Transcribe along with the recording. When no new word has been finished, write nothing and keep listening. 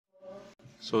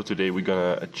So today we're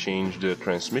gonna change the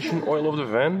transmission oil of the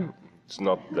van. It's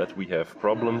not that we have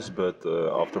problems, but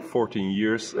after 14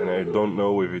 years, and I don't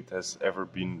know if it has ever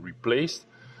been replaced,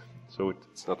 so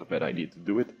it's not a bad idea to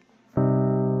do it.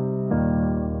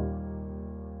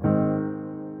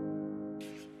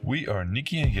 We are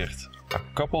Nikki and Gert, a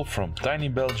couple from tiny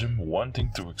Belgium wanting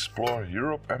to explore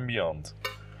Europe and beyond.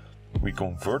 We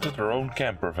converted our own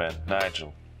camper van,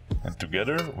 Nigel, and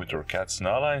together with our cats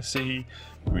Nala and Sihi,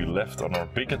 we left on our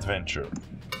big adventure.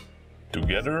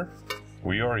 Together,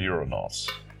 we are Euronauts.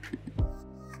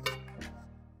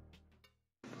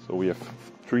 So we have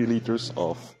 3 liters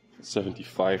of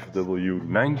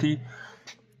 75W90,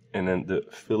 and then the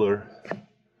filler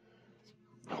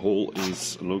hole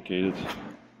is located.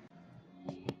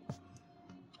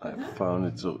 I found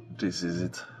it, so this is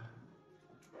it.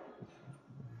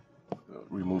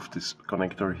 Remove this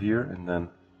connector here, and then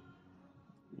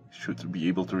you should be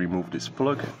able to remove this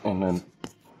plug, and then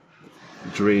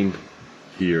drain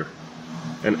here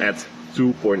and add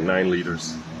 2.9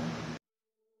 liters.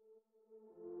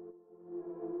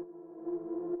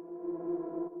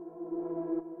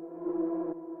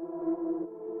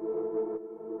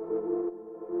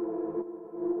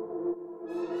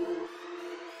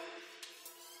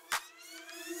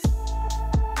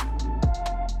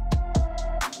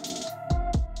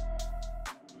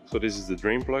 So this is the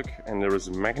drain plug, and there is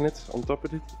a magnet on top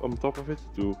of it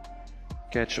to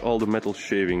catch all the metal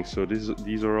shavings. So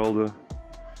these are all the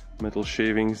metal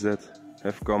shavings that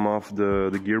have come off the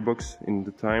gearbox in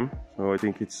the time. So I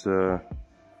think it's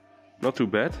not too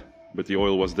bad, but the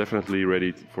oil was definitely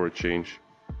ready for a change.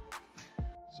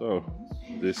 So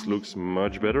this looks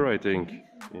much better, I think.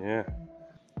 Yeah.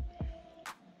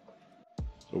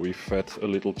 So we fed a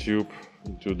little tube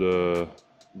into the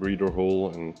breather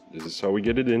hole, and this is how we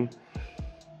get it in.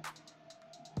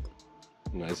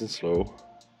 Nice and slow.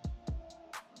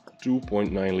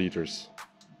 2.9 liters.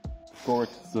 Torque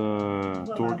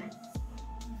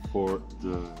for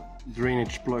the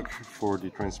drainage plug for the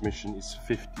transmission is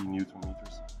 50 Newton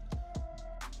meters.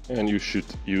 And you should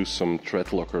use some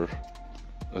thread locker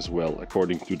as well,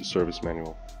 according to the service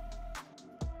manual.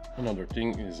 Another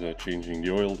thing is changing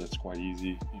the oil. That's quite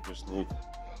easy. You just need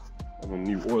a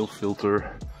new oil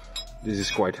filter. This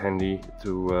is quite handy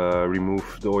to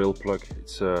remove the oil plug.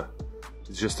 It's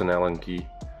just an Allen key,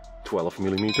 12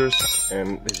 millimeters,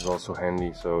 and this is also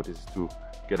handy. So this is to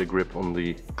get a grip on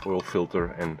the oil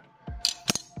filter and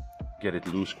get it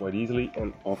loose quite easily.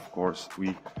 And of course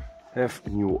we have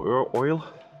new oil.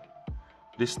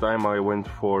 This time I went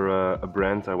for a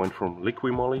brand. I went from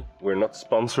Liquimoly. We're not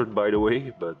sponsored, by the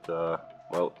way, but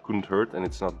well, couldn't hurt, and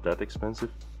it's not that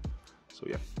expensive. So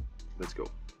yeah. Let's go.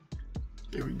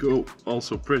 There we go.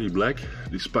 Also pretty black,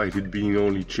 despite it being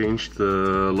only changed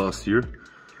last year.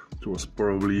 There was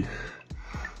probably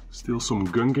still some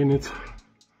gunk in it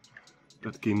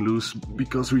that came loose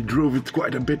because we drove it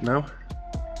quite a bit now.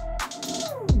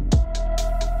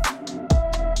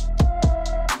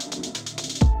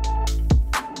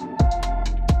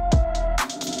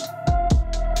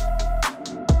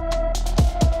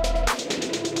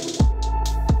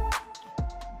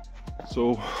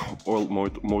 So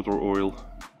motor oil,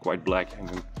 quite black, and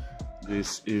then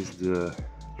this is the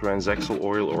transaxle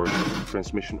oil or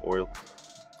transmission oil.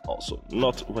 Also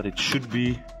not what it should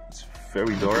be. It's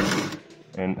very dark,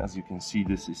 and as you can see,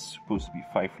 this is supposed to be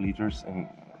 5 liters, and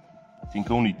I think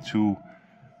only 2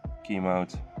 came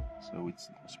out. So it's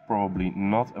probably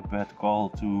not a bad call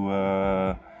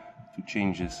to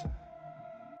change this.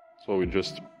 So we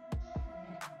just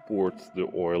poured the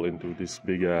oil into this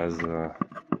big ass.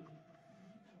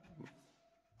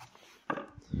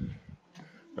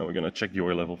 Now we're gonna check the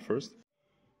oil level first.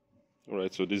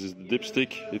 Alright, so this is the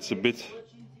dipstick. It's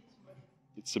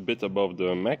a bit above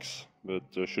the max, but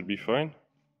should be fine.